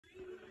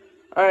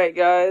Alright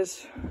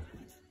guys,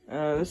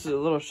 this is a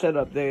little shed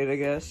update, I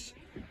guess.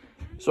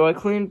 So I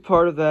cleaned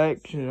part of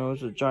that, 'cause, you know, it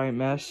was a giant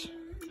mess.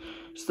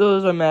 Still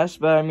is a mess,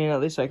 but I mean, at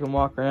least I can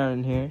walk around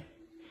in here.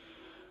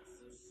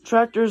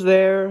 Tractor's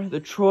there, the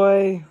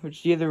Troy, which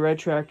is the other red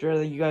tractor. I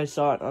think you guys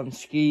saw it on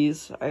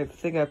skis. I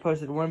think I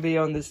posted one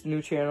video on this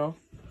new channel.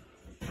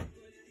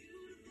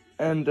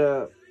 And,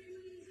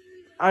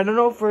 I don't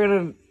know if we're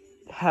gonna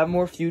have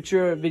more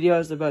future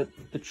videos about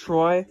the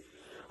Troy.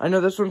 I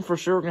know this one for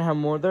sure we're gonna have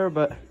more there,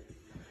 but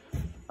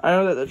I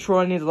know that the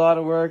Troy needs a lot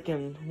of work,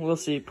 and we'll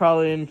see.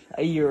 Probably in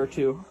a year or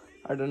two.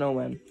 I don't know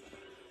when.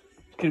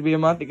 Could be a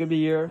month, it could be a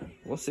year.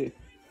 We'll see.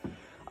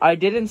 I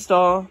did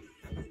install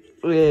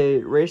a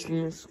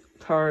racing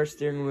car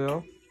steering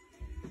wheel.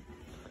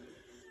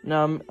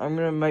 Now I'm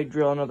gonna might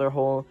drill another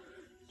hole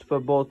to put a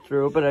bolt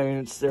through, but I mean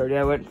it's sturdy.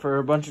 I went for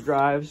a bunch of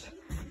drives.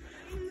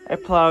 I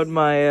plowed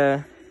my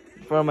in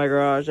front of my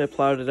garage. I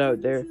plowed it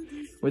out there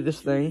with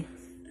this thing.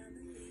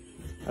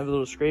 I have a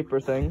little scraper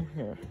thing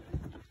here.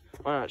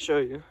 Why not show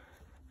you?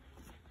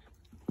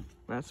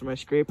 That's my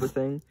scraper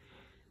thing.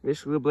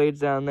 Basically, the blade's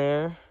down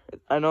there.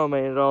 I know I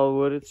made it all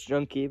wood. It's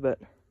junky, but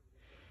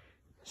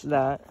it's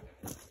that.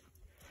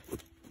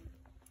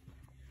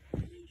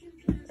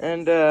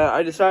 And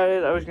I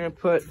decided I was gonna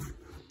put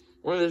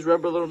one of those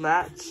rubber little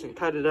mats and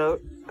cut it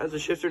out as a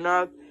shifter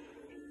knob,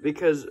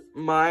 because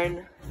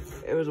mine,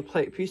 it was a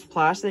piece of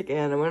plastic,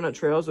 and I went on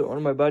trails with one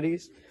of my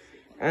buddies,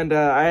 and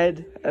I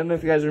don't know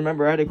if you guys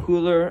remember, I had a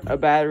cooler, a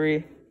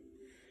battery,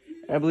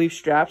 and I believe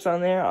straps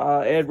on there.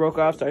 It had broke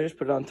off, so I just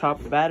put it on top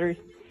of the battery,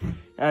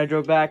 and I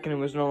drove back, and it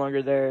was no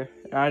longer there,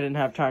 and I didn't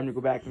have time to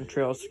go back in the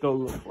trails to go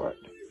look for it.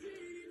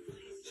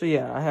 So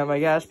yeah, I have my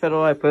gas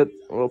pedal. I put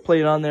a little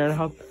plate on there to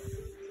help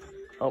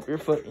your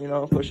foot, you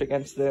know, push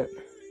against it.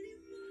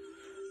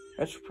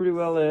 That's pretty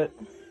well it.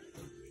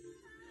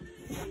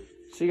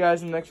 See you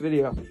guys in the next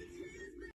video.